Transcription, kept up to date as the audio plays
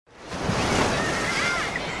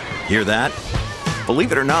Hear that?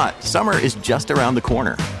 Believe it or not, summer is just around the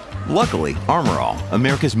corner. Luckily, Armor All,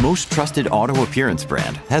 America's most trusted auto appearance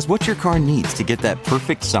brand, has what your car needs to get that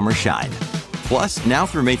perfect summer shine. Plus, now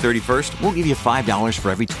through May 31st, we'll give you $5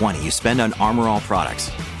 for every $20 you spend on Armor All products.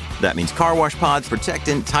 That means car wash pods,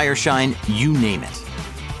 protectant, tire shine, you name it.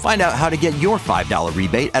 Find out how to get your $5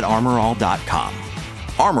 rebate at armorall.com.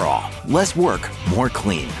 Armor All, less work, more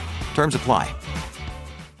clean. Terms apply.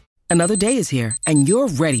 Another day is here, and you're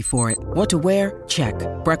ready for it. What to wear? Check.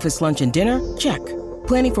 Breakfast, lunch, and dinner? Check.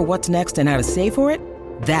 Planning for what's next and how to save for it?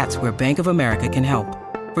 That's where Bank of America can help.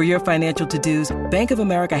 For your financial to-dos, Bank of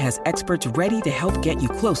America has experts ready to help get you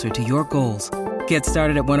closer to your goals. Get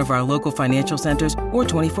started at one of our local financial centers or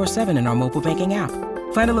 24/7 in our mobile banking app.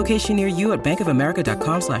 Find a location near you at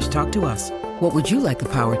bankofamerica.com/talktous. What would you like the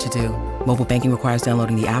power to do? Mobile banking requires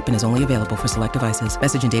downloading the app and is only available for select devices.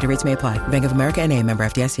 Message and data rates may apply. Bank of America N.A., member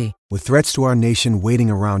FDIC. With threats to our nation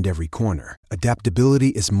waiting around every corner, adaptability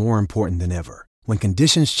is more important than ever. When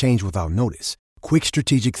conditions change without notice, quick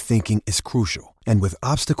strategic thinking is crucial. And with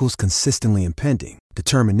obstacles consistently impending,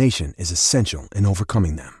 determination is essential in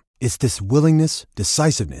overcoming them. It's this willingness,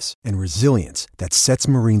 decisiveness, and resilience that sets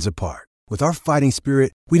Marines apart. With our fighting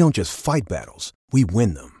spirit, we don't just fight battles, we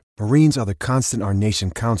win them. Marines are the constant our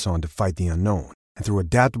nation counts on to fight the unknown. And through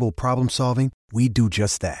adaptable problem solving, we do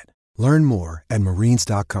just that. Learn more at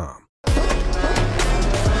marines.com.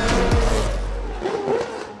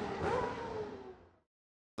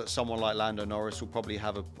 That someone like Lando Norris will probably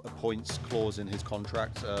have a points clause in his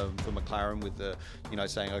contract for McLaren with the,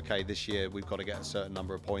 saying, okay, this year we've got to get a certain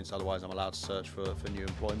number of points, otherwise I'm allowed to search for new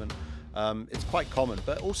employment. It's quite common,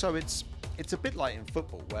 but also it's a bit like in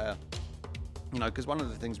football where, because one of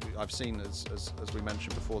the things I've seen, as we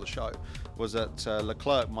mentioned before the show, was that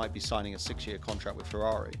Leclerc might be signing a 6-year contract with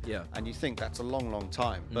Ferrari. Yeah. And you think that's a long, long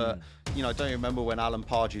time. But, don't you remember when Alan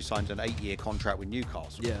Pardew signed an 8-year contract with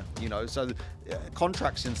Newcastle? Yeah. So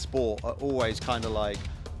contracts in sport are always kind of like,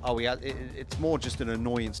 it's more just an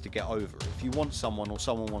annoyance to get over. If you want someone or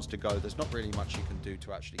someone wants to go, there's not really much you can do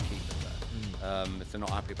to actually keep them there. If they're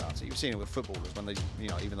not happy about it. You've seen it with footballers when they,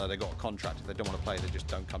 even though they got a contract, if they don't want to play, they just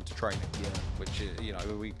don't come to training. Yeah. Which,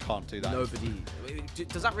 we can't do that. Nobody.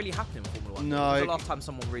 Does that really happen in Formula 1? No. When was the last time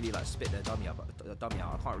someone really spit their dummy out?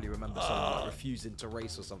 I can't really remember someone refusing to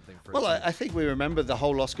race or something. Well, I think we remember the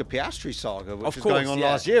whole Oscar Piastri saga, which was course, going on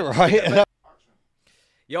last year, right?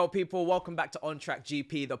 Yo, people, welcome back to On Track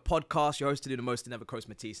GP, the podcast. Your host to do the most in ever, Coach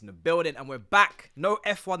Matisse in the building. And we're back. No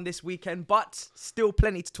F1 this weekend, but still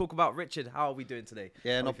plenty to talk about. Richard, how are we doing today?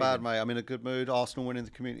 Yeah, not bad, mate. I'm in a good mood. Arsenal winning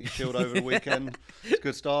the Community Shield over the weekend. It's a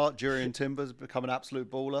good start. Jurriën Timber's become an absolute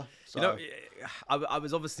baller. So. I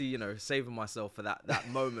was obviously, saving myself for that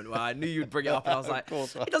moment where I knew you'd bring it up, and I was like,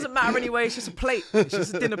 it doesn't matter anyway. It's just a plate. It's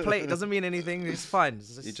just a dinner plate. It doesn't mean anything. It's fine.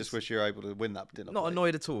 You just wish you were able to win that dinner Not plate.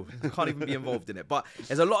 Annoyed at all. I can't even be involved in it. But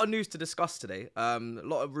there's a lot of news to discuss today. A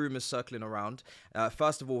lot of rumours circling around.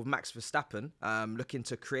 First of all, Max Verstappen looking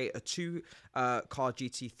to create a two-car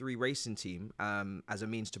GT3 racing team as a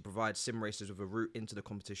means to provide sim racers with a route into the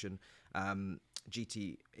competition.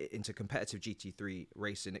 Into competitive GT3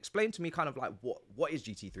 racing. Explain to me kind of like what is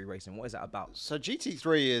GT3 racing? What is that about? So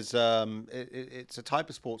GT3 is it's a type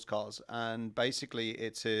of sports cars, and basically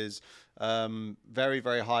it is very,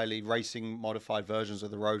 very highly racing modified versions of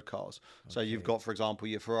the road cars. Okay. So you've got, for example,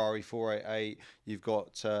 your Ferrari 488. You've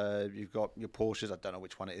got your Porsches. I don't know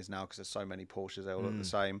which one it is now because there's so many Porsches. They all look the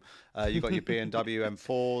same. You've got your BMW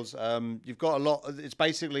M4s. You've got a lot. It's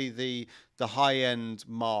basically the high-end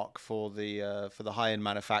mark for the high-end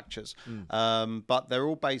manufacturers, but they're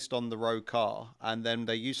all based on the road car, and then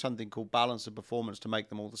they use something called balance of performance to make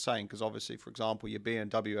them all the same. Because obviously, for example, your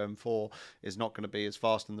BMW M4 is not going to be as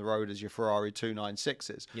fast on the road as your Ferrari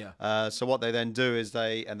 296s. Yeah. So what they then do is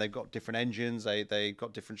they've got different engines, they've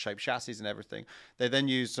got different shaped chassis and everything. They then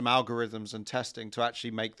use some algorithms and testing to actually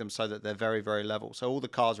make them so that they're very, very level. So all the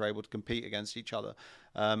cars are able to compete against each other.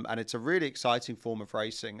 And it's a really exciting form of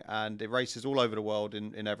racing, and it races all over the world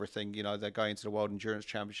in everything. They're going to the World Endurance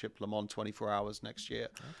Championship, Le Mans 24 hours next year.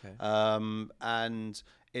 Okay. And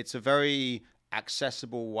it's a very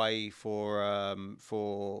accessible way for I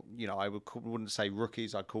wouldn't say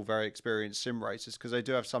rookies, I'd call very experienced sim racers, because they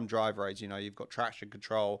do have some drive aids. You've got traction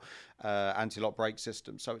control, anti-lock brake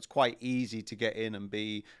system, so it's quite easy to get in and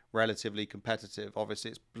be relatively competitive.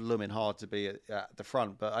 Obviously, it's blooming hard to be at the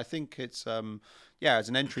front, but I think it's as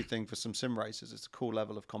an entry thing for some sim races, it's a cool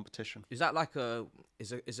level of competition. Is that like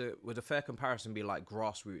would a fair comparison be like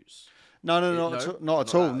grassroots? No, not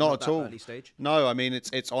at all. Early stage. No, I mean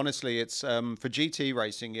it's honestly for GT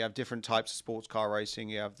racing. You have different types of sports car racing.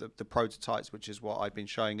 You have the prototypes, which is what I've been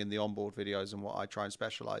showing in the onboard videos and what I try and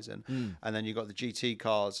specialize in. And then you've got the GT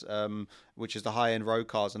cars, which is the high end road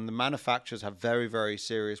cars. And the manufacturers have very, very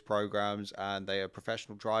serious programs, and they have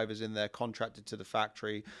professional drivers in there contracted to the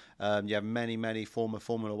factory. You have many former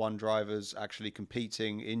Formula One drivers actually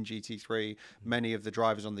competing in GT3. Many of the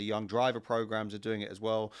drivers on the young driver programs are doing it as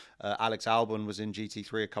well. Alex Albon was in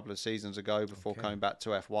GT3 a couple of seasons ago before coming back to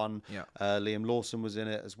F1. Yeah. Liam Lawson was in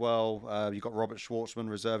it as well. You've got Robert Schwartzman,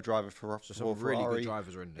 reserve driver for some Ferrari. really good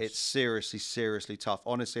drivers are in this. It's seriously tough.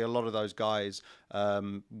 Honestly, a lot of those guys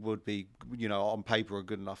would be, on paper are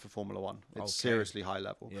good enough for Formula One. It's seriously high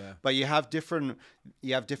level. Yeah. But you have different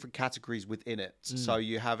categories within it. So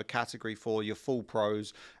you have a category for your full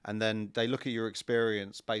pros, and then they look at your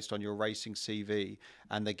experience based on your racing CV,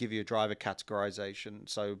 and they give you a driver categorization.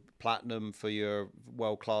 So platinum for your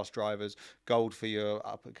world-class drivers, gold for your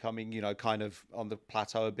up-and-coming, kind of on the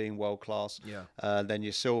plateau of being world-class. Yeah. Then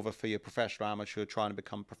your silver for your professional amateur trying to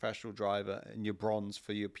become a professional driver, and your bronze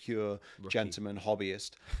for your pure gentleman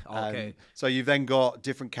hobbyist. Okay. So you've then got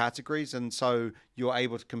different categories, and so you're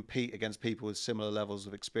able to compete against people with similar levels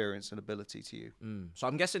of experience and ability to you. So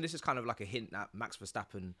I'm guessing this is kind of like a hint that Max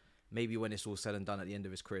Verstappen, maybe when it's all said and done at the end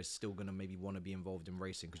of his career, is still going to maybe want to be involved in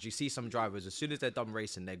racing. Because you see some drivers, as soon as they're done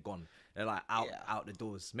racing, they're gone. They're like out the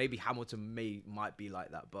doors. Maybe Hamilton might be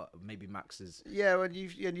like that, but maybe Max is... Yeah, and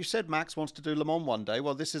you said Max wants to do Le Mans one day.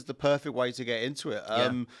 Well, this is the perfect way to get into it.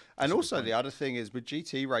 And also the other thing is with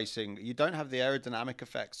GT racing, you don't have the aerodynamic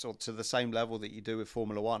effects or to the same level that you do with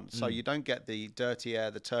Formula One. So you don't get the dirty air,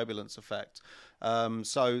 the turbulence effect.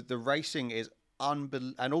 So the racing is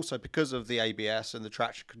and also because of the ABS and the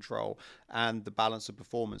traction control and the balance of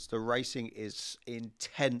performance, the racing is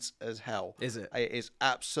intense as hell. Is it? It is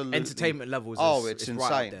absolutely entertainment levels. It's insane.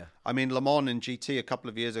 Right up there. I mean, Le Mans in GT a couple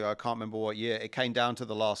of years ago, I can't remember what year, it came down to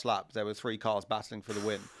the last lap. There were 3 cars battling for the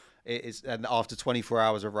win. It is, and after 24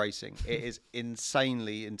 hours of racing, it is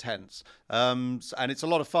insanely intense. And it's a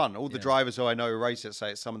lot of fun. All the drivers who I know who race it say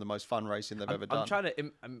it's some of the most fun racing they've ever done. I'm trying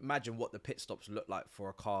to imagine what the pit stops look like for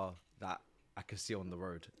a car that I can see on the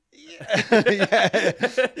road. It's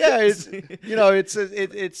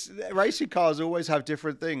racing cars always have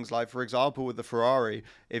different things. Like for example, with the Ferrari,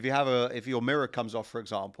 if your mirror comes off, for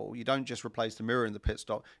example, you don't just replace the mirror in the pit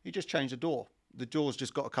stop. You just change the door. The door's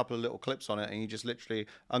just got a couple of little clips on it, and you just literally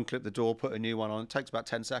unclip the door, put a new one on. It takes about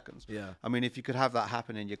 10 seconds. Yeah. I mean, if you could have that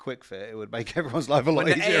happen in your quick fit, it would make everyone's life a lot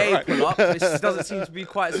when easier. The AA right? pull up, this doesn't seem to be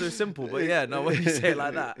quite so simple, but when you say it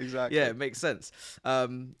like that, exactly. Yeah, it makes sense.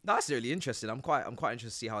 That's really interesting. I'm quite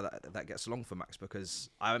interested to see how that gets along for Max, because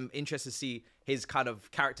I'm interested to see his kind of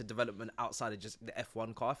character development outside of just the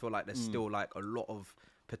F1 car. I feel like there's still like a lot of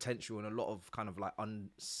potential and a lot of kind of like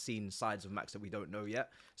unseen sides of Max that we don't know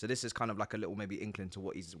yet. So this is kind of like a little maybe inkling to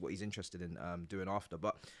what he's interested in doing after.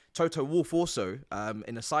 But Toto Wolff also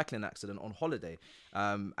in a cycling accident on holiday,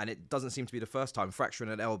 and it doesn't seem to be the first time, fracturing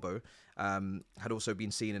an elbow, had also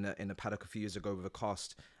been seen in a paddock a few years ago with a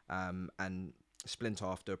cast and splinter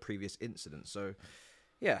after a previous incident. So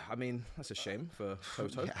yeah, I mean, that's a shame for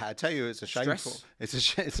Toto. Yeah, I tell you, it's a shame. Stress.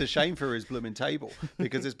 It's a shame for his blooming table,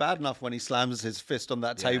 because it's bad enough when he slams his fist on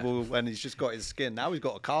that table when he's just got his skin. Now he's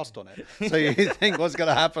got a cast on it. So you think what's going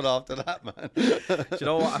to happen after that, man? Do you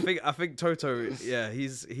know what? I think Toto,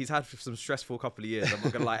 he's had some stressful couple of years. I'm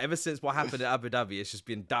not gonna lie. Ever since what happened at Abu Dhabi, it's just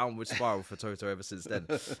been downward spiral for Toto ever since then.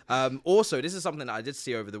 Also, this is something that I did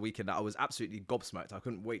see over the weekend that I was absolutely gobsmacked. I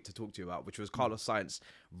couldn't wait to talk to you about, which was Carlos Sainz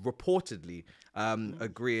reportedly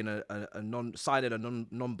agreeing signing a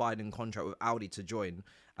non-binding contract with Audi to join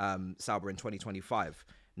Sauber in 2025.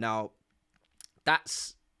 Now,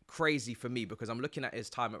 that's crazy for me, because I'm looking at his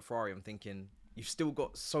time at Ferrari. I'm thinking, you've still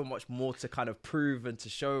got so much more to kind of prove and to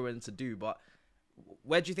show and to do, but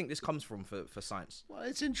where do you think this comes from for Sainz? Well,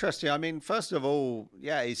 it's interesting. I mean, first of all,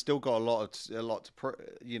 he's still got a lot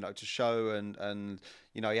to show, and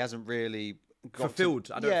he hasn't really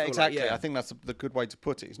fulfilled. Exactly. I think that's the good way to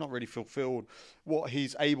put it. He's not really fulfilled what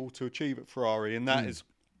he's able to achieve at Ferrari, and that is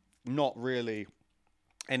not really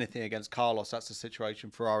anything against Carlos. That's the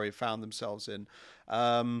situation Ferrari found themselves in.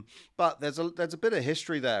 But there's a bit of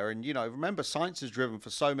history there, and remember, Sainz has driven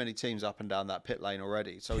for so many teams up and down that pit lane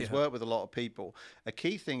already, so he's worked with a lot of people. A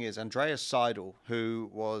key thing is Andreas Seidel,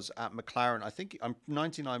 who was at McLaren. I'm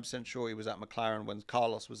 99% sure he was at McLaren when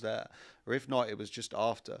Carlos was there, or if not, it was just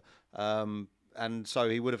after. and so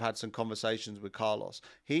he would have had some conversations with Carlos.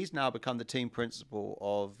 He's now become the team principal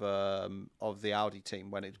of the Audi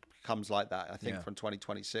team when it becomes like that. I think from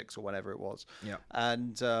 2026 or whenever it was. Yeah.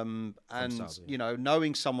 And you know,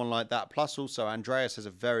 knowing someone like that, plus also Andreas has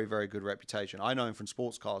a very, very good reputation. I know him from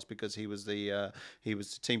sports cars because he was the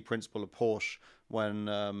team principal of Porsche when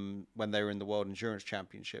they were in the World Endurance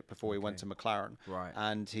Championship before he went to McLaren. Right.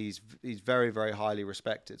 And he's very, very highly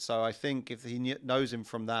respected. So I think if he knows him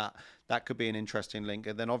from that could be an interesting link.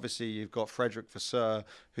 And then obviously you've got Frederick Vasseur,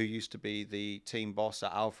 who used to be the team boss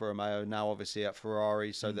at Alfa Romeo, now obviously at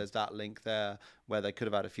Ferrari. So there's that link there where they could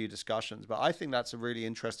have had a few discussions. But I think that's a really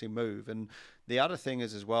interesting move. And the other thing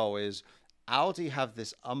is as well is Audi have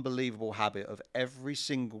this unbelievable habit of every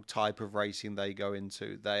single type of racing they go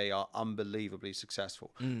into, they are unbelievably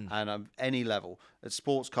successful. And any level. At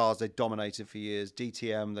sports cars, they dominated for years.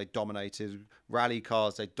 DTM, they dominated. Rally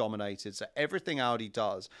cars, they dominated. So everything Audi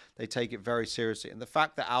does, they take it very seriously. And the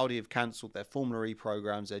fact that Audi have cancelled their Formula E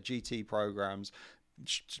programs, their GT programs,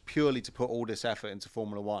 purely to put all this effort into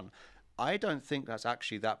Formula One, I don't think that's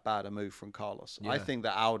actually that bad a move from Carlos. I think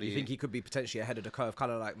that Audi... You think he could be potentially ahead of the curve,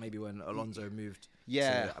 kind of like maybe when Alonso moved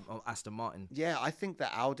to Aston Martin? Yeah, I think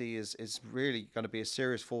that Audi is really going to be a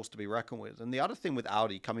serious force to be reckoned with. And the other thing with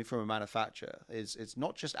Audi, coming from a manufacturer, is it's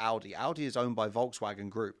not just Audi. Audi is owned by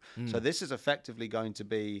Volkswagen Group. So this is effectively going to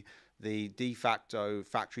be the de facto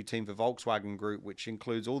factory team for Volkswagen Group, which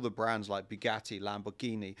includes all the brands like Bugatti,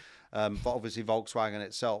 Lamborghini, but obviously Volkswagen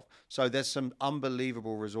itself. So there's some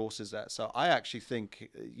unbelievable resources there. So I actually think,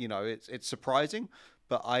 you know, it's surprising,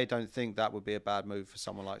 but I don't think that would be a bad move for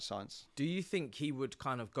someone like Sainz. Do you think he would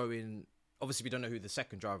kind of go in? Obviously, we don't know who the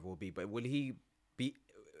second driver will be, but will he be?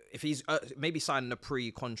 If he's maybe signing a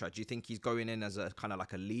pre-contract, do you think he's going in as a kind of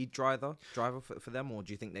like a lead driver for them, or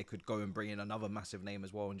do you think they could go and bring in another massive name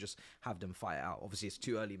as well and just have them fight it out? Obviously, it's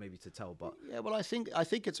too early maybe to tell, but yeah, well, I think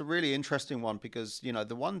it's a really interesting one because, you know,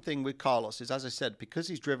 the one thing with Carlos is, as I said, because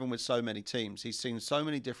he's driven with so many teams, he's seen so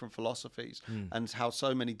many different philosophies and how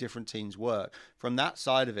so many different teams work. From that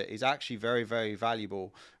side of it, he's actually very, very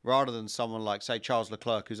valuable, rather than someone like, say, Charles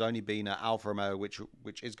Leclerc, who's only been at Alfa Romeo, which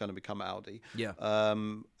is going to become Audi.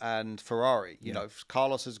 And Ferrari. You know,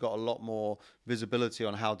 Carlos has got a lot more visibility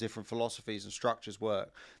on how different philosophies and structures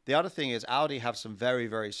work. The other thing is Audi have some very,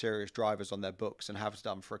 very serious drivers on their books and have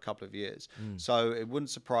done for a couple of years. So it wouldn't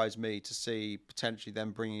surprise me to see potentially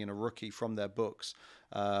them bringing in a rookie from their books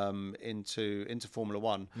into Formula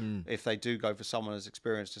One if they do go for someone as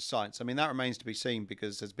experienced as Sainz. I mean, that remains to be seen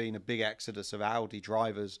because there's been a big exodus of Audi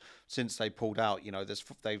drivers since they pulled out. You know,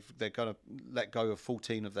 they're going to let go of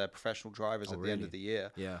 14 of their professional drivers at the end of the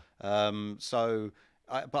year.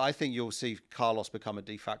 But I think you'll see Carlos become a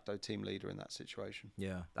de facto team leader in that situation.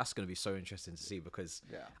 Yeah, that's going to be so interesting to see because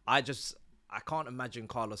I can't imagine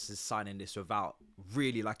Carlos is signing this without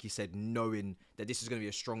really, like you said, knowing that this is going to be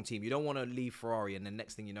a strong team. You don't want to leave Ferrari and then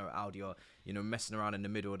next thing you know, Audi are, you know, messing around in the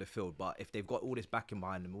middle of the field. But if they've got all this backing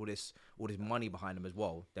behind them, all this money behind them as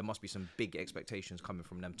well, there must be some big expectations coming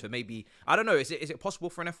from them to maybe, I don't know, is it possible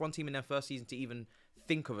for an F1 team in their first season to even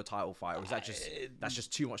think of a title fight, or is that that's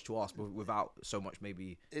just too much to ask without so much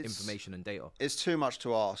maybe information and data? It's too much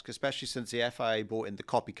to ask, especially since the FIA brought in the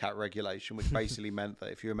copycat regulation, which basically meant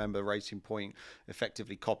that if you remember Racing Point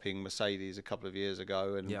effectively copying Mercedes a couple of years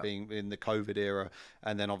ago and being in the COVID era,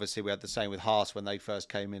 and then obviously we had the same with Haas when they first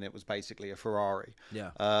came in, it was basically a Ferrari.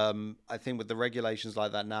 I think with the regulations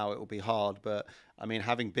like that now it will be hard, but I mean,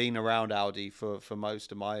 having been around Audi for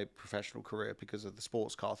most of my professional career because of the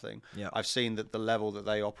sports car thing, I've seen that the level that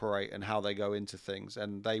they operate and how they go into things,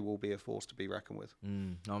 and they will be a force to be reckoned with.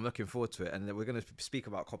 I'm looking forward to it, and we're going to speak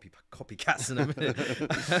about copycats in a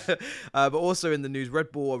minute. But also in the news,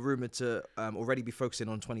 Red Bull are rumoured to already be focusing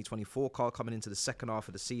on 2024 car coming into the second half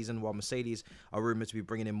of the season, while Mercedes are rumoured to be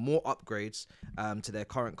bringing in more upgrades to their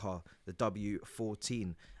current car, the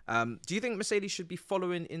W14. Do you think Mercedes should be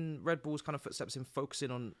following in Red Bull's kind of footsteps in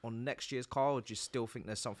focusing on next year's car, or do you still think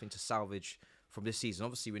there's something to salvage from this season?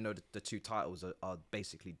 Obviously, we know that the two titles are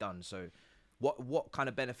basically done. So what kind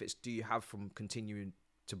of benefits do you have from continuing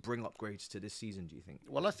to bring upgrades to this season, do you think?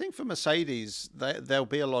 Well, I think for Mercedes, there'll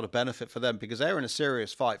be a lot of benefit for them because they're in a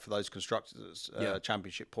serious fight for those constructors'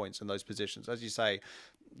 championship points and those positions. As you say,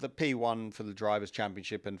 the P1 for the Drivers'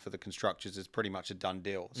 Championship and for the Constructors is pretty much a done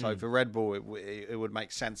deal. So for Red Bull, it would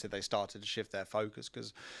make sense if they started to shift their focus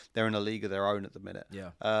because they're in a league of their own at the minute.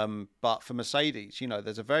 But for Mercedes, you know,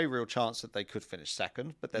 there's a very real chance that they could finish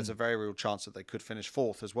second, but there's a very real chance that they could finish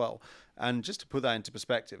fourth as well. And just to put that into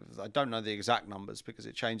perspective, I don't know the exact numbers because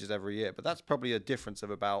it changes every year, but that's probably a difference of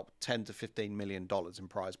about $10 to $15 million in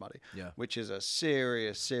prize money, which is a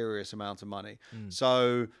serious amount of money.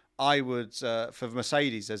 So I would, for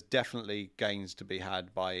Mercedes, there's definitely gains to be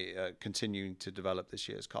had by continuing to develop this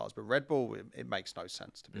year's cars. But Red Bull, it makes no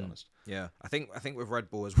sense, to be honest. Yeah, I think with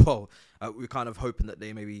Red Bull as well, we're kind of hoping that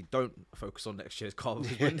they maybe don't focus on next year's car.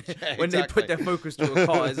 When they put their focus to a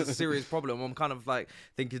car, it's a serious problem. I'm kind of like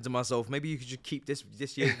thinking to myself, maybe you could just keep this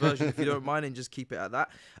year's version if you don't mind, and just keep it at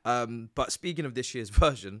that. But speaking of this year's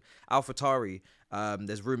version, AlphaTauri,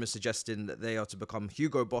 there's rumours suggesting that they are to become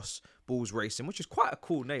Hugo Boss Bulls Racing, which is quite a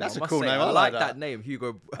cool name. That's a cool name. I like that name,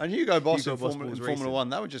 Hugo. And Hugo Boss in Bulls Formula Racing. 1,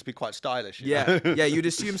 that would just be quite stylish. Yeah, you'd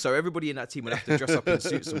assume so. Everybody in that team would have to dress up in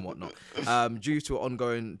suits and whatnot. Due to an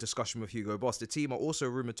ongoing discussion with Hugo Boss, the team are also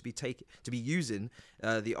rumoured to be using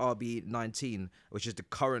the RB19, which is the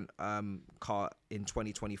current car in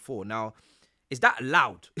 2024. Now, is that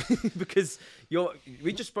allowed? Because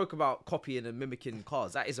we just spoke about copying and mimicking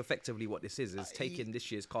cars. That is effectively what this is taking this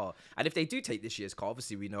year's car. And if they do take this year's car,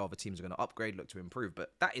 obviously we know other teams are going to upgrade, look to improve.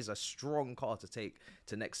 But that is a strong car to take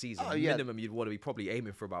to next season. Minimum, you'd want to be probably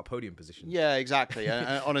aiming for about podium position. Yeah, exactly.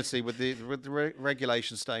 and honestly, with the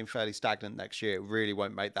regulations staying fairly stagnant next year, it really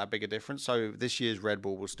won't make that big a difference. So this year's Red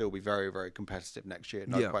Bull will still be very, very competitive next year,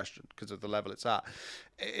 no question, because of the level it's at.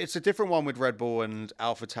 It's a different one with Red Bull and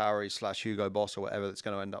AlphaTauri / Hugo Boss or whatever that's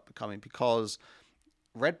going to end up becoming, because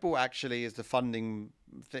Red Bull actually is the funding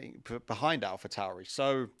thing behind AlphaTauri.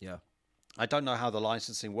 So I don't know how the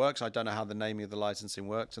licensing works. I don't know how the naming of the licensing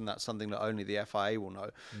works, and that's something that only the FIA will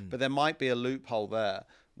know. But there might be a loophole there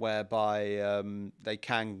whereby they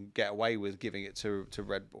can get away with giving it to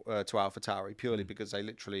Red Bull, to AlphaTauri, purely because they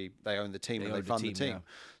own the team and they fund the team. Yeah.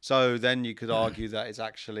 So then you could argue that it's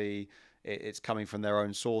actually it's coming from their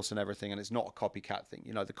own source and everything, and it's not a copycat thing.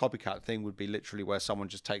 You know, the copycat thing would be literally where someone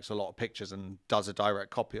just takes a lot of pictures and does a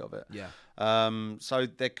direct copy of it. Yeah. So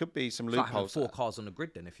there could be some loopholes. Four cars on the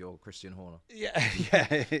grid then, if you're Christian Horner. Yeah.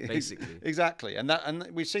 Basically. Exactly. And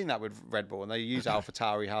we've seen that with Red Bull, and they use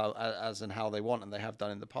AlphaTauri how they want, and they have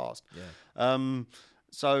done in the past. Yeah.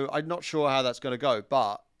 So I'm not sure how that's going to go,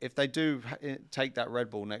 but if they do take that Red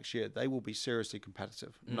Bull next year, they will be seriously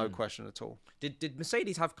competitive. No question at all. Did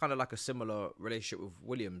Mercedes have kind of like a similar relationship with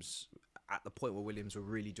Williams at the point where Williams were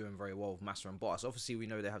really doing very well with Massa and Bottas? Obviously, we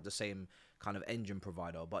know they have the same kind of engine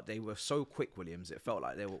provider, but they were so quick, Williams. It felt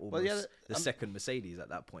like they were almost the second Mercedes at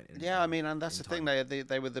that point. I mean, and that's the thing. They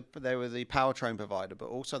were the powertrain provider, but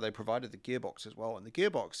also they provided the gearbox as well. And the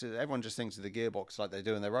gearbox, everyone just thinks of the gearbox like they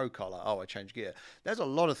do in their road car. Like, I change gear. There's a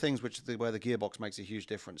lot of things where the gearbox makes a huge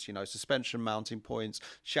difference. You know, suspension mounting points,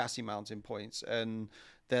 chassis mounting points, and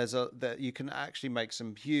that you can actually make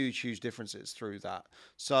some huge differences through that.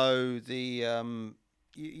 So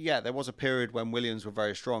there was a period when Williams were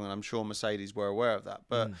very strong, and I'm sure Mercedes were aware of that.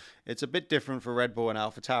 But it's a bit different for Red Bull and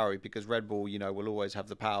AlphaTauri, because Red Bull, will always have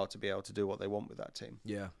the power to be able to do what they want with that team.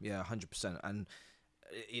 Yeah, 100%. And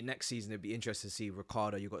in next season, it'd be interesting to see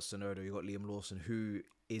Ricciardo, you got Tsunoda, you got Liam Lawson, who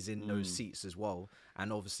is in those seats as well,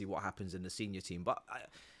 and obviously what happens in the senior team. But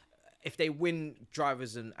if they win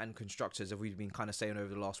drivers and constructors, as we've been kind of saying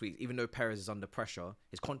over the last week, even though Perez is under pressure,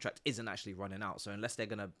 his contract isn't actually running out. So unless they're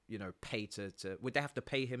going to pay would they have to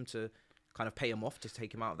pay him to kind of pay him off to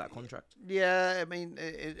take him out of that contract? Yeah, I mean,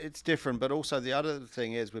 it's different. But also the other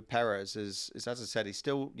thing is with Perez is as I said, he's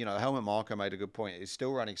still, Helmut Marko made a good point. He's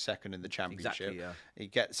still running second in the championship. Exactly, yeah.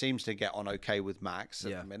 He seems to get on okay with Max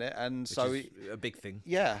at the minute. And which so is a big thing.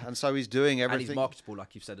 Yeah, and so he's doing everything. And he's marketable,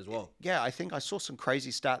 like you've said as well. Yeah, I think I saw some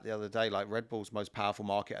crazy stat the other day, like Red Bull's most powerful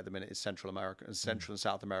market at the minute is Central America, Central and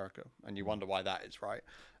South America. And you wonder why that is, right?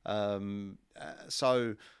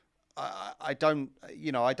 So I don't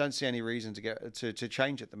see any reason to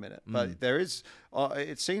change at the minute. But there is,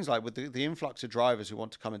 it seems like with the influx of drivers who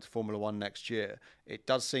want to come into Formula One next year, it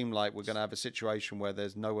does seem like we're going to have a situation where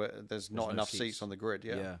there's not enough seats on the grid.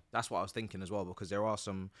 Yeah, that's what I was thinking as well, because there are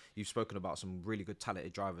you've spoken about some really good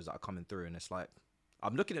talented drivers that are coming through, and it's like,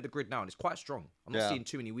 I'm looking at the grid now, and it's quite strong. I'm not seeing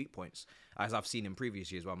too many weak points, as I've seen in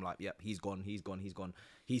previous years, where I'm like, yep, he's gone.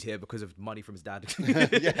 He's here because of money from his dad. You know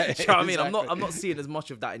what I mean? Exactly. I'm not seeing as much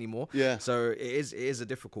of that anymore. Yeah. So it is a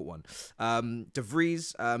difficult one. De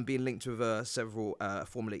Vries being linked with several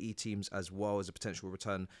Formula E teams as well as a potential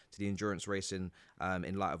return to the endurance racing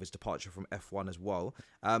in light of his departure from F1 as well.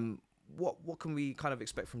 What can we kind of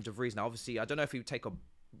expect from De Vries now? Obviously, I don't know if he would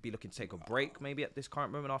be looking to take a break maybe at this current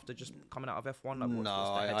moment after just coming out of F1. Like, what's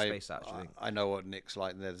the headspace actually? I know what Nick's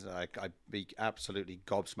like. I'd be absolutely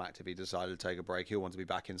gobsmacked if he decided to take a break. He'll want to be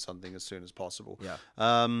back in something as soon as possible. Yeah.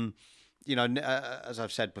 as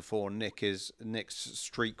I've said before, Nick's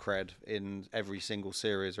street cred in every single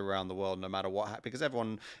series around the world, no matter what, because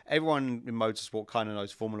everyone in motorsport kind of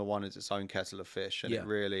knows Formula One is its own kettle of fish, and it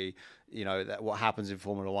really, that what happens in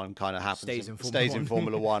Formula One kind of happens stays in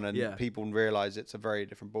Formula One, and people realize it's a very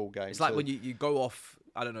different ball game. It's like when you go off,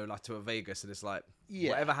 I don't know, like to a Vegas, and it's like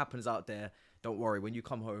whatever happens out there, don't worry, when you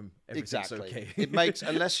come home, everything's okay. It makes,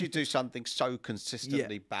 unless you do something so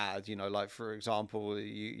consistently bad, like, for example,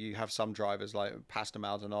 you have some drivers like Pastor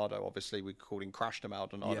Maldonado, obviously we called him Crashed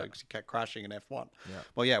Maldonado because he kept crashing in F1.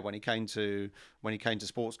 Well, when he came to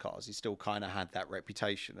sports cars, he still kind of had that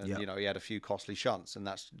reputation, and he had a few costly shunts, and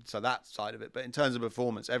that side of it. But in terms of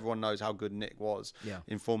performance, everyone knows how good Nick was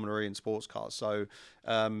in Formula E and sports cars. So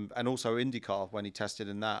and also IndyCar, when he tested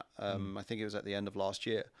in that, I think it was at the end of last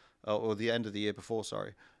year. Or the end of the year before,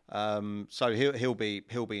 sorry. So he'll be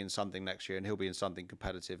in something next year, and he'll be in something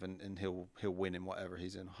competitive, and he'll win in whatever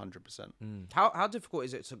he's in, 100%. How difficult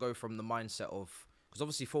is it to go from the mindset of, because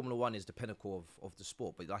obviously Formula One is the pinnacle of the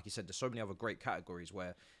sport, but like you said, there's so many other great categories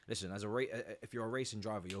where, listen, if you're a racing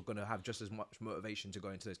driver, you're going to have just as much motivation to go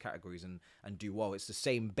into those categories and do well. It's the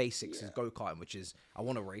same basics as go-karting, which is I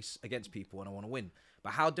want to race against people and I want to win.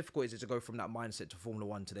 But how difficult is it to go from that mindset to Formula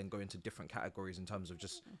One to then go into different categories in terms of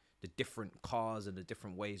just the different cars and the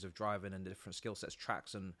different ways of driving and the different skill sets,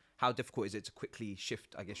 tracks, and how difficult is it to quickly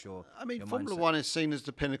shift, I guess, your Formula mindset? One is seen as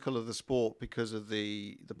the pinnacle of the sport because of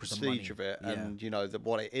the prestige of it, and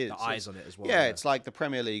what it is. The eyes on it as well. Yeah, it's like the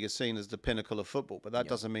Premier League is seen as the pinnacle of football, but that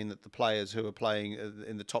doesn't mean that the players who are playing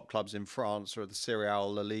in the top clubs in France or the Serie A,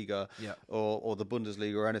 La Liga, or the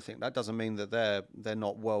Bundesliga or anything, that doesn't mean that they're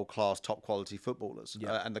not world-class, top-quality footballers,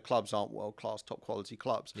 and the clubs aren't world-class, top-quality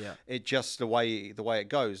clubs. It's just the way it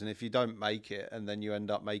goes, and if you don't make it and then you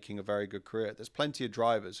end up making a very good career, there's plenty of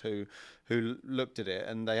drivers who looked at it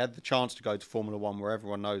and they had the chance to go to Formula One, where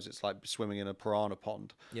everyone knows it's like swimming in a piranha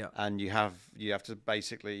pond, and you have to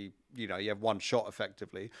basically, you have one shot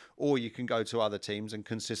effectively, or you can go to other teams and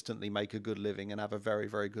consistently make a good living and have a very,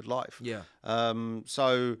 very good life.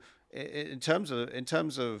 So in terms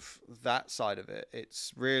of that side of it,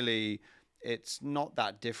 it's not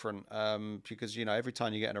that different, because every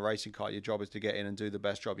time you get in a racing car, your job is to get in and do the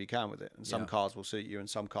best job you can with it, and some cars will suit you and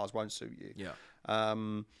some cars won't suit you.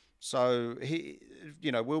 So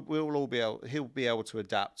he'll be able to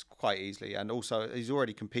adapt quite easily, and also he's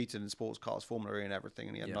already competed in sports cars, Formula E and everything,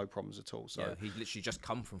 and he had no problems at all. So he literally just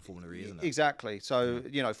come from Formula E, isn't it? Exactly. So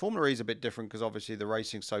Formula E is a bit different because obviously the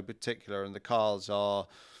racing's so particular, and the cars are,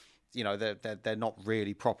 they're not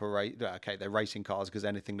really proper okay, they're racing cars because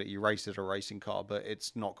anything that you race is a racing car, but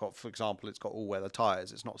it's not got, for example, it's got all-weather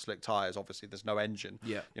tyres. It's not slick tyres. Obviously, there's no engine.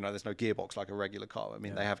 There's no gearbox like a regular car. I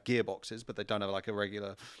mean, they have gearboxes, but they don't have like a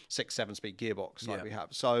regular 6-7-speed gearbox like we have.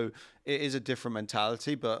 So it is a different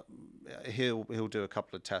mentality, but he'll do a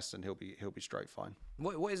couple of tests and he'll be straight fine.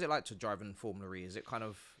 What is it like to drive in Formula E? Is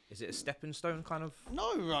it a stepping stone kind of?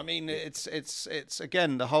 No, I mean, it's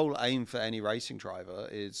again, the whole aim for any racing driver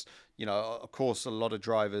is, of course, a lot of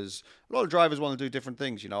drivers want to do different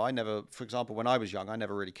things. I never, for example, when I was young, I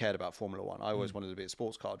never really cared about Formula One. I always wanted to be a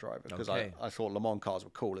sports car driver because I thought Le Mans cars were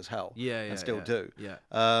cool as hell. And still do.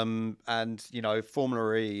 And,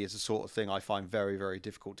 Formula E is the sort of thing I find very, very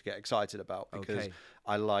difficult to get excited about because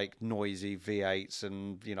I like noisy V8s,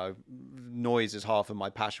 and noise is half of my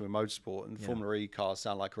passion with motorsport, and Formula E cars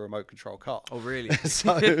sound like a remote control car. Oh, really?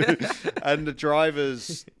 So, and the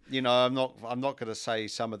drivers, I'm not going to say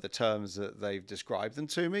some of the terms that they've described them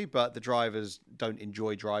to me, but the drivers don't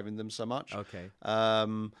enjoy driving them so much.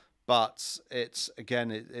 But it's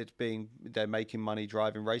they're making money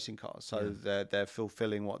driving racing cars, so they're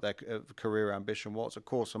fulfilling what their career ambition was. Of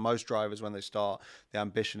course, for most drivers, when they start, the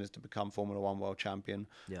ambition is to become Formula One world champion,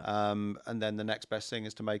 and then the next best thing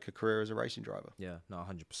is to make a career as a racing driver.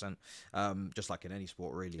 100%. Just like in any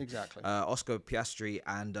sport, really. Exactly. Oscar Piastri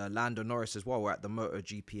and Lando Norris as well were at the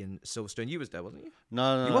MotoGP in Silverstone. You was there, wasn't you?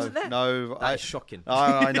 No, you wasn't there. No, that's shocking.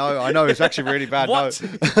 I know. It's actually really bad. What?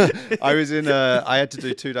 No, I was in. I had to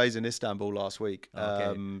do 2 days in Istanbul last week,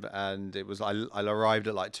 and it was I arrived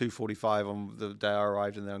at like 2:45 on the day I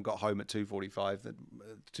arrived, and then got home at 2:45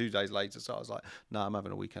 2 days later. So I was like, no, I'm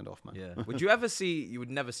having a weekend off, man. Would you ever see? You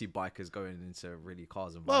would never see bikers going into really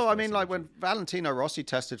cars and. Well, I mean, like when Valentino Rossi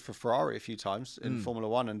tested for Ferrari a few times in Formula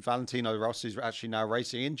One, and Valentino Rossi's actually now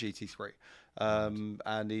racing in GT3.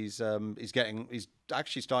 and he's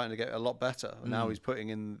actually starting to get a lot better. Now he's putting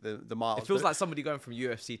in the miles. It feels like somebody going from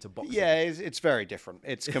UFC to boxing. Yeah, it's very different.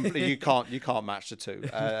 It's completely you can't match the two.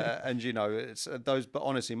 And it's those. But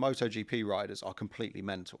honestly, MotoGP riders are completely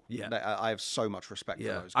mental. Yeah, I have so much respect for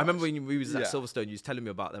those guys. I remember when we was at Silverstone, you was telling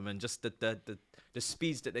me about them, and just the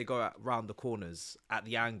speeds that they go at round the corners at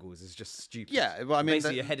the angles is just stupid. Yeah, well, I mean,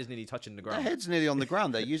 basically your head is nearly touching the ground. Their head's nearly on the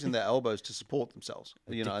ground. They're using their elbows to support themselves,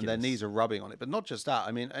 and their knees are rubbing on it. But not just that.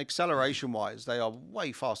 I mean, acceleration-wise, they are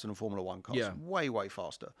way faster than Formula One cars. Yeah. Way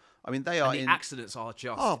faster. I mean, they are. And the accidents are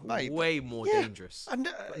just way more dangerous. And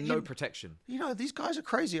no protection. These guys are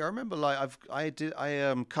crazy. I remember, I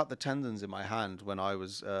cut the tendons in my hand when I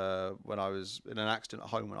was in an accident at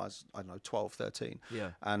home when I was 12, 13.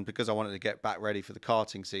 Yeah. And because I wanted to get back ready for the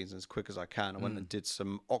karting season as quick as I can, I went and did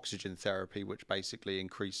some oxygen therapy, which basically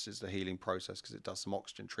increases the healing process because it does some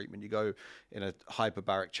oxygen treatment. You go in a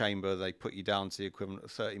hyperbaric chamber. They put you down to the equivalent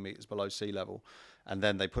of 30 meters below sea level. And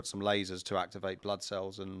then they put some lasers to activate blood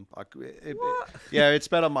cells, and it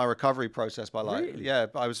sped up my recovery process by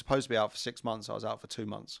I was supposed to be out for 6 months. I was out for 2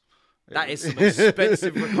 months. That is some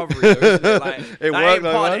expensive recovery, though, isn't it? Like, it that ain't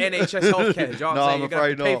part of NHS healthcare. Do you know what I'm saying? I'm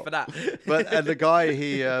afraid not. Pay for that. But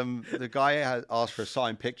the guy had asked for a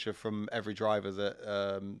signed picture from every driver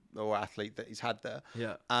that or athlete that he's had there.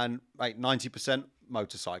 Yeah. And 90%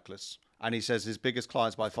 motorcyclists. And he says his biggest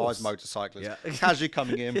clients by far is motorcyclists. Yeah. Casually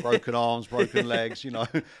coming in, broken arms, broken legs,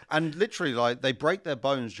 And literally, they break their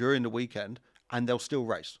bones during the weekend and they'll still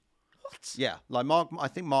race. What? Yeah. I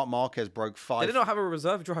think Marc Marquez broke 5. They did not have a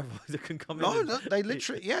reserve driver that can come in. No, they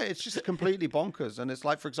literally, it's just completely bonkers. And it's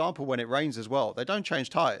like, for example, when it rains as well, they don't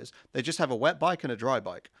change tyres. They just have a wet bike and a dry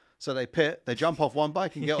bike. So they pit, they jump off one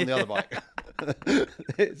bike and get on the other bike.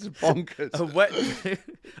 It's bonkers.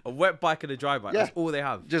 A wet bike and a dry bike. Yeah. That's all they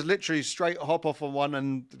have. Just literally straight hop off on one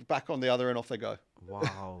and back on the other, and off they go.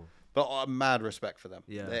 Wow. But mad respect for them.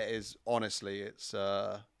 Yeah. There is, honestly, it's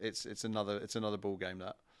another ball game,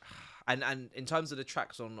 that. And in terms of the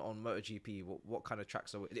tracks on MotoGP, what kind of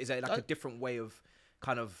tracks is there like a different way of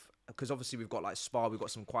kind of, because obviously we've got like Spa, we've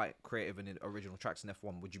got some quite creative and original tracks in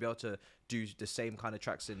F1. Would you be able to do the same kind of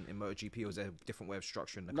tracks in MotoGP, or is there a different way of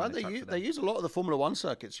structuring the kind of track for them? They use a lot of the Formula One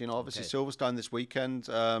circuits. Obviously Silverstone this weekend.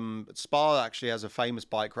 Spa actually has a famous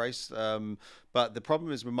bike race. But the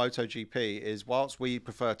problem is with MotoGP is whilst we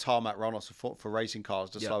prefer tarmac runoffs for racing cars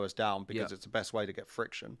to slow us down because it's the best way to get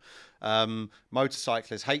friction,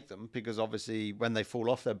 motorcyclists hate them because obviously when they fall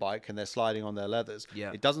off their bike and they're sliding on their leathers,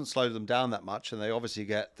 it doesn't slow them down that much, and they obviously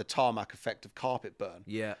get the tarmac effect of carpet burn,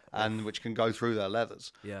 and which can go through their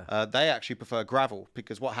leathers. They actually prefer gravel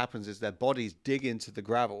because what happens is their bodies dig into the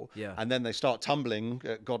gravel, and then they start tumbling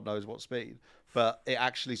at God knows what speed, but it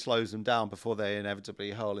actually slows them down before they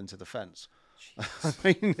inevitably hurl into the fence. I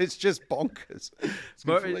mean, it's just bonkers.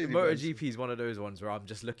 MotoGP is one of those ones where I'm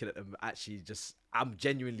just looking at them. Actually, I'm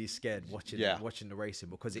genuinely scared watching the racing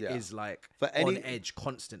because it is like on edge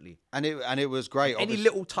constantly. And it was great. Any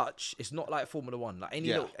little touch, it's not like Formula One. Like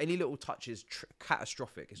any little touch is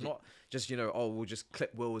catastrophic. It's not just we'll just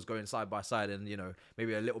clip wheels going side by side and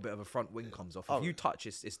maybe a little bit of a front wing comes off. If you touch,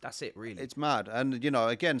 it's that's it really. It's mad. And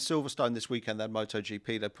again, Silverstone this weekend, then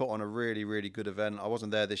MotoGP, they put on a really, really good event. I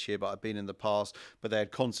wasn't there this year, but I've been in the past. But they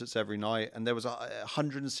had concerts every night, and there was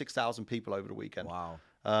 106,000 people over the weekend. Wow.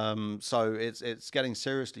 So it's getting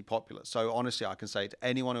seriously popular. So honestly, I can say to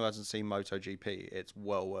anyone who hasn't seen MotoGP, it's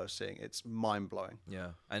well worth seeing. It's mind blowing. Yeah,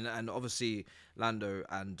 and obviously Lando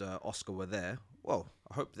and Oscar were there. Well,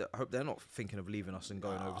 I hope they're not thinking of leaving us and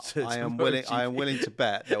going over to. I am willing to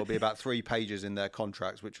bet there will be about 3 pages in their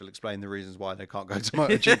contracts which will explain the reasons why they can't go to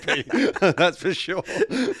MotoGP. That's for sure.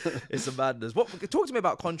 It's a madness. Talk to me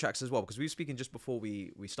about contracts as well, because we were speaking just before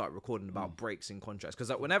we started recording about breaks in contracts. Because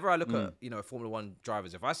whenever I look at Formula One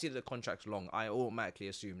drivers, if I see the contract's long, I automatically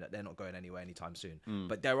assume that they're not going anywhere anytime soon.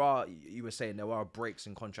 But you were saying there are breaks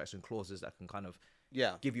in contracts and clauses that can kind of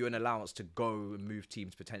give you an allowance to go and move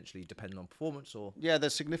teams potentially depending on performance, or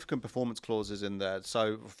there's significant performance clauses in there,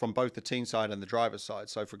 so from both the team side and the driver's side.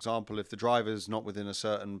 So for example, if the driver's not within a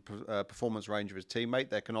certain performance range of his teammate,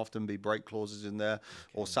 there can often be break clauses in there,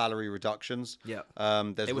 or salary reductions.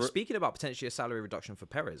 They were speaking about potentially a salary reduction for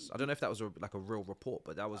Perez. I don't know if that was a real report,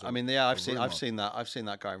 but that was I've seen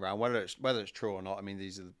that going around, whether it's true or not. I mean,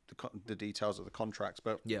 these are the details of the contracts,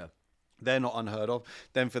 but they're not unheard of.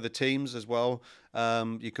 Then for the teams as well,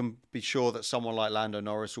 you can be sure that someone like Lando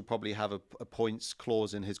Norris will probably have a points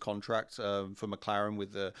clause in his contract for McLaren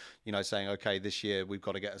with the, saying, okay, this year we've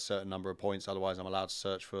got to get a certain number of points, otherwise I'm allowed to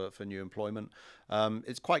search for new employment.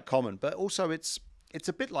 It's quite common, but also it's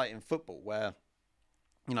a bit like in football where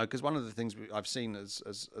You know, because one of the things I've seen,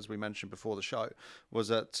 as we mentioned before the show, was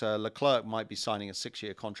that Leclerc might be signing a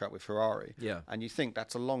 6-year contract with Ferrari. Yeah. And you think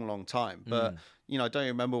that's a long, long time. But, you know, don't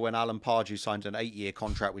you remember when Alan Pardew signed an 8-year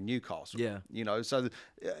contract with Newcastle? Yeah. You know, so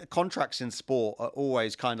contracts in sport are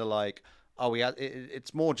always kind of like,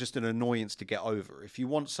 it's more just an annoyance to get over. If you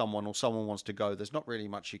want someone or someone wants to go, there's not really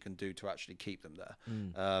much you can do to actually keep them there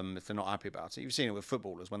if they're not happy about it. You've seen it with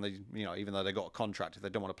footballers when they, you know, even though they got a contract, if they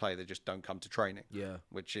don't want to play, they just don't come to training. Yeah.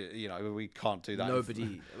 Which, you know, we can't do that.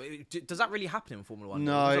 Nobody. Does that really happen in Formula 1?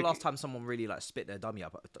 No. When was the last time someone really like spit their dummy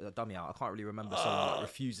out? I can't really remember someone like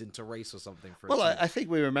refusing to race or something. For Well, I think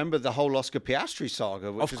we remember the whole Oscar Piastri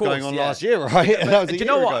saga, which of was course, going on yeah. last year, right? And that was Do a you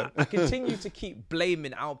year know ago. what? I continue to keep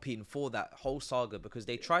blaming Alpine for that whole saga because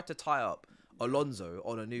they tried to tie up Alonso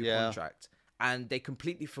on a new contract, and they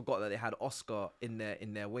completely forgot that they had Oscar in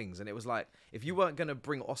their wings. And it was like, if you weren't going to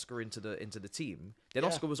bring Oscar into the team, then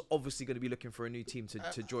Oscar was obviously going to be looking for a new team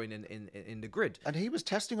to join in the grid. And he was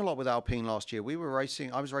testing a lot with Alpine last year.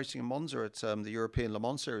 I was racing in Monza at the European Le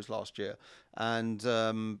Mans Series last year. And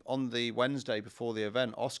on the Wednesday before the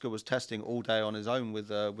event, Oscar was testing all day on his own with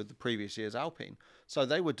the previous year's Alpine. So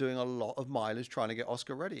they were doing a lot of mileage trying to get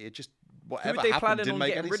Oscar ready. It just, whatever happened, didn't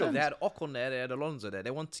make any sense. They had Ocon there, they had Alonso there.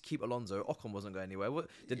 They wanted to keep Alonso. Ocon wasn't going anywhere.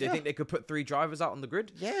 Did they think they could put 3 drivers out on the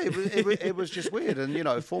grid? Yeah, it was just weird. And, you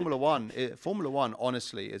know, Formula One,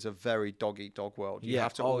 honestly, is a very dog-eat-dog world. You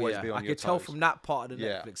have to always be on your toes. I could tell from that part of the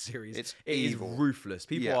Netflix series. It's evil. evil. Ruthless.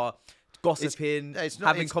 People are gossiping,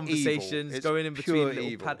 having conversations, going in between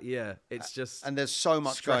little it's just and there's so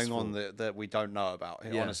much stressful. going on that we don't know about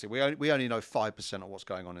here. Honestly, we only know 5% of what's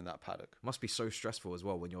going on in that paddock. Must be so stressful as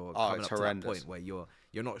well when you're coming up to that point where you're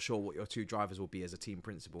not sure what your 2 drivers will be as a team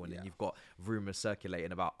principal, and then you've got rumors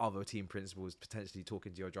circulating about other team principals potentially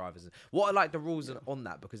talking to your drivers. What are like the rules on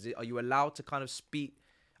that? Because are you allowed to kind of speak?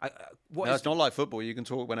 It's not like football. You can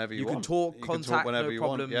talk whenever you want. You can talk whenever you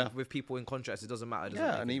want. Yeah. With people in contracts. It doesn't matter.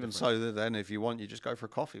 And even so, then if you want, you just go for a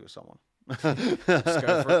coffee with someone. Just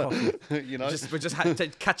go for a coffee. You know, we're just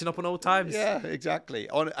catching up on old times. Yeah, exactly.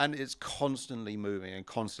 And it's constantly moving and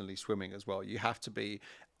constantly swimming as well. You have to be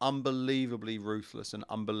unbelievably ruthless and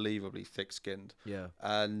unbelievably thick-skinned. Yeah.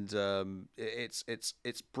 And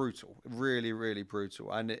it's brutal, really, really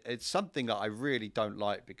brutal. And it's something that I really don't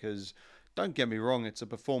like because, don't get me wrong, it's a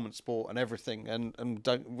performance sport and everything, and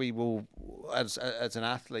we will, as an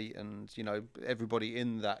athlete, and you know, everybody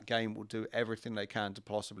in that game will do everything they can to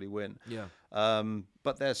possibly win. Yeah.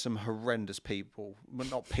 But there's some horrendous people, well,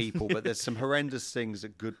 not people, but there's some horrendous things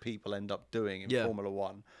that good people end up doing in Formula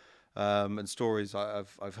One. And stories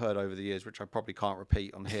I've heard over the years, which I probably can't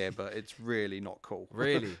repeat on here, but it's really not cool.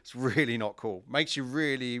 Really? It's really not cool. Makes you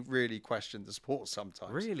really, really question the sport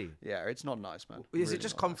sometimes. Really? Yeah, it's not nice, man. Does really it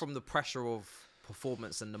just come from the pressure of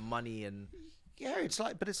performance and the money and... Yeah, it's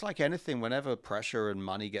like anything. Whenever pressure and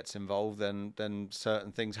money gets involved, then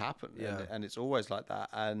certain things happen. Yeah. And it's always like that.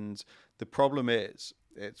 And the problem is,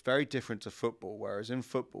 it's very different to football, whereas in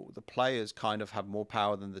football, the players kind of have more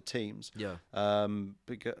power than the teams. Yeah.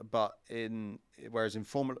 Whereas in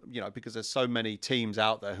Formula, you know, because there's so many teams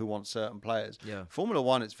out there who want certain players. Yeah. Formula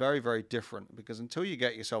One, it's very, very different because until you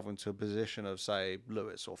get yourself into a position of, say,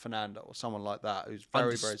 Lewis or Fernando or someone like that, who's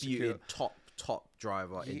very, very secure. top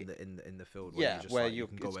driver in the field, where you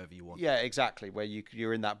can go wherever you want. Yeah, exactly. Where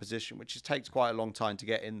you're in that position, which takes quite a long time to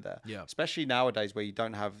get in there. Yeah. Especially nowadays, where you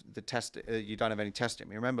don't have the test, you don't have any testing. I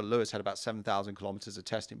mean, remember, Lewis had about 7,000 kilometers of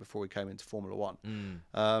testing before he came into Formula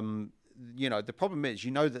One. You know, the problem is,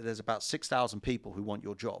 you know that there's about 6,000 people who want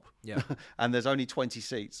your job. Yeah. And there's only 20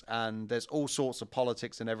 seats, and there's all sorts of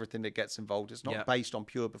politics and everything that gets involved. It's not based on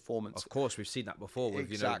pure performance. Of course, we've seen that before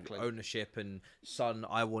with Exactly. you know, ownership and son,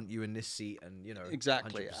 I want you in this seat, and you know,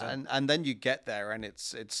 exactly. 100%. And then you get there, and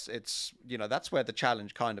it's you know, that's where the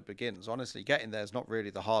challenge kind of begins. Honestly, getting there is not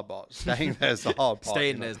really the hard part. Staying there is the hard part.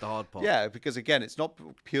 Staying there is the hard part. Yeah, because again, it's not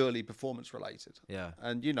purely performance related. Yeah.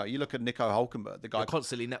 And you know, you look at Nico Hülkenberg, the guy You're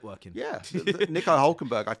constantly networking. Yeah, Nico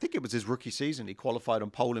Hülkenberg. I think it was his rookie season. He qualified on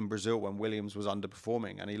pole in Brazil when Williams was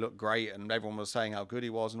underperforming, and he looked great, and everyone was saying how good he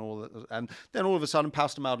was and all that. And then all of a sudden,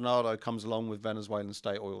 Pastor Maldonado comes along with Venezuelan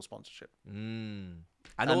state oil sponsorship. And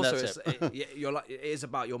also, it is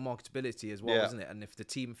about your marketability as well, isn't it? And if the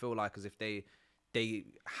team feel like as if they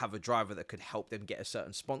have a driver that could help them get a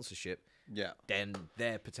certain sponsorship, then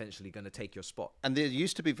they're potentially going to take your spot. And it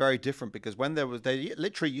used to be very different because when there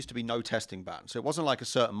literally used to be no testing ban. So it wasn't like a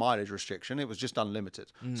certain mileage restriction. It was just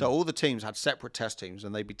unlimited. So all the teams had separate test teams,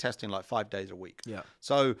 and they'd be testing like 5 days a week. Yeah.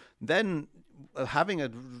 So then having a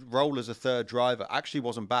role as a third driver actually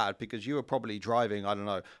wasn't bad because you were probably driving, I don't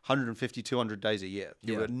know, 150, 200 days a year.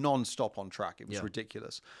 You were non-stop on track. It was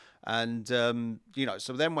ridiculous. And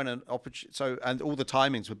so then when an opportunity, and all the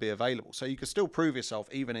timings would be available, so you could still prove yourself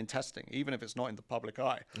even in testing, even if it's not in the public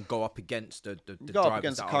eye. And go up against the go up drivers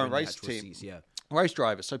against that the are current in the race actual team. seats, yeah. Race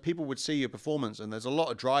drivers, so people would see your performance, and there's a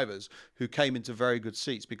lot of drivers who came into very good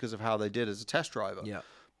seats because of how they did as a test driver. Yeah.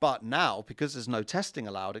 But now, because there's no testing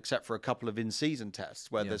allowed except for a couple of in-season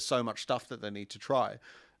tests where there's so much stuff that they need to try,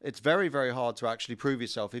 it's very, very hard to actually prove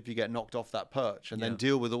yourself if you get knocked off that perch and then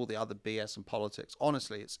deal with all the other BS and politics.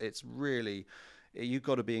 Honestly, it's really, you've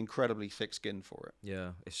got to be incredibly thick-skinned for it. Yeah,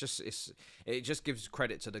 it just gives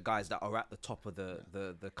credit to the guys that are at the top of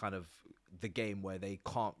the kind of the game where they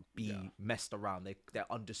can't be messed around.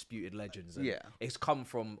 They're undisputed legends. And it's come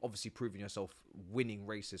from obviously proving yourself, winning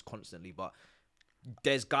races constantly, but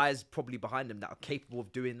there's guys probably behind them that are capable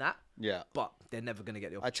of doing that. Yeah, but they're never going to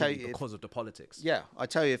get the opportunity because of the politics. Yeah, I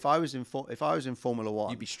tell you, if I was in Formula One,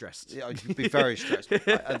 you'd be stressed. Yeah, you'd be very stressed.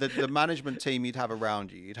 The management team you'd have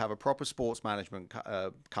around you, you'd have a proper sports management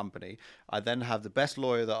company. I'd then have the best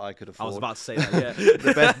lawyer that I could afford. I was about to say that. Yeah,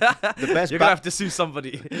 the best. You're gonna have to sue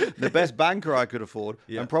somebody. The best banker I could afford,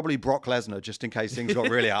 and probably Brock Lesnar, just in case things got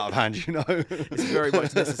really out of hand. You know, it's very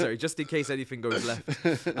much necessary, just in case anything goes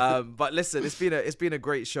left. But listen, it's been a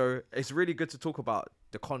great show. It's really good to talk about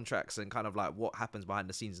the contracts and kind of like what happens behind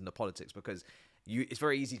the scenes in the politics, because it's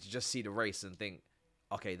very easy to just see the race and think,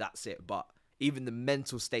 okay, that's it. But even the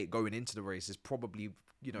mental state going into the race is probably,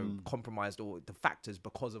 compromised, or the factors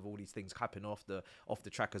because of all these things happening off the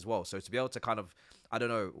track as well. So to be able to kind of, I don't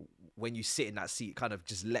know, when you sit in that seat, kind of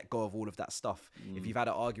just let go of all of that stuff. If you've had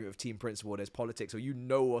an argument with team principal, there's politics, or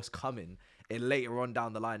what's coming later on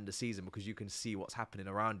down the line in the season, because you can see what's happening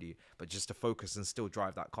around you, but just to focus and still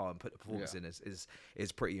drive that car and put the performance in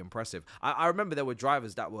is pretty impressive. I remember there were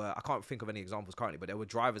drivers that were, I can't think of any examples currently, but there were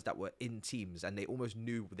drivers that were in teams and they almost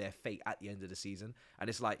knew their fate at the end of the season. And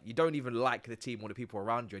it's like, you don't even like the team or the people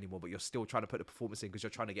around you anymore, but you're still trying to put the performance in because you're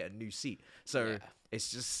trying to get a new seat. So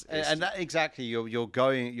it's just, exactly, you're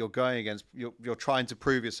going against, you're trying to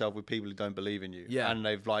prove yourself with people who don't believe in you, and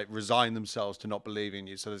they've like resigned themselves to not believing in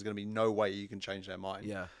you, so there's going to be no way you can change their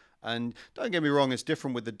mind. And don't get me wrong, it's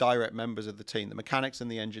different with the direct members of the team. The mechanics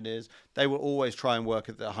and the engineers, they will always try and work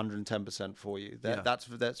at the 110% for you.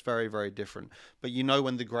 That's very, very different. But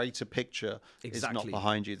when the greater picture is not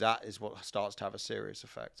behind you, that is what starts to have a serious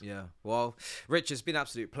effect. Yeah. Well, Rich, it's been an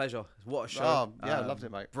absolute pleasure. What a show. Oh, yeah, I loved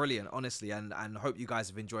it, mate. Brilliant, honestly. And hope you guys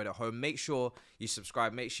have enjoyed it at home. Make sure you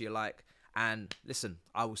subscribe. Make sure you like. And listen,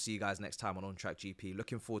 I will see you guys next time on Track GP.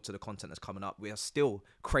 Looking forward to the content that's coming up. We are still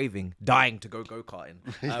dying to go go-karting.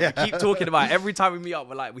 We keep talking about it. Every time we meet up,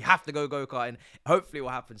 we're like, we have to go go-karting. Hopefully it will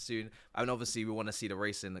happen soon. And obviously we want to see the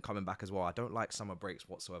racing coming back as well. I don't like summer breaks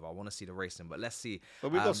whatsoever. I want to see the racing, but let's see.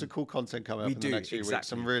 But we've got some cool content coming up in the next few weeks.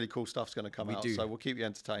 Some really cool stuff's going to come out. So we'll keep you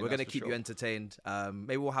entertained. We're going to keep you entertained.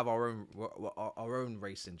 Maybe we'll have our own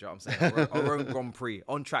racing, do you know what I'm saying? Our own Grand Prix,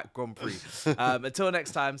 on-track Grand Prix. Until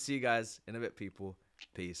next time, see you guys in a bit, people.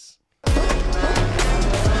 Peace.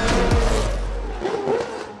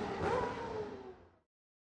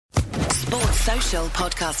 Sports Social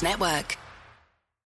Podcast Network.